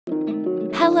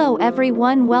Hello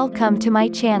everyone, welcome to my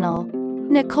channel.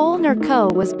 Nicole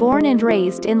Nurko was born and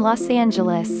raised in Los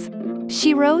Angeles.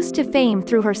 She rose to fame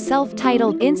through her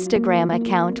self-titled Instagram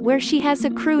account where she has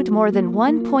accrued more than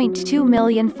 1.2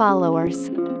 million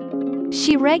followers.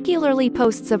 She regularly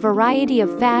posts a variety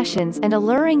of fashions and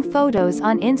alluring photos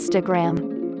on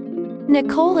Instagram.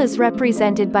 Nicole is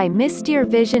represented by Mystere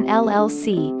Vision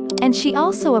LLC, and she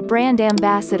also a brand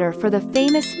ambassador for the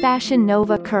famous Fashion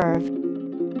Nova Curve.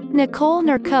 Nicole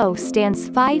Nurko stands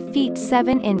 5 feet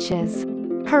 7 inches.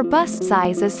 Her bust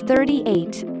size is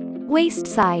 38. Waist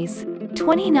size,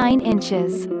 29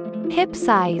 inches. Hip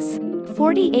size,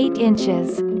 48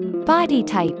 inches. Body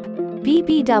type,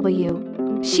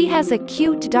 BBW. She has a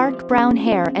cute dark brown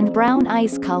hair and brown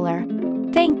eyes color.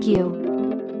 Thank you.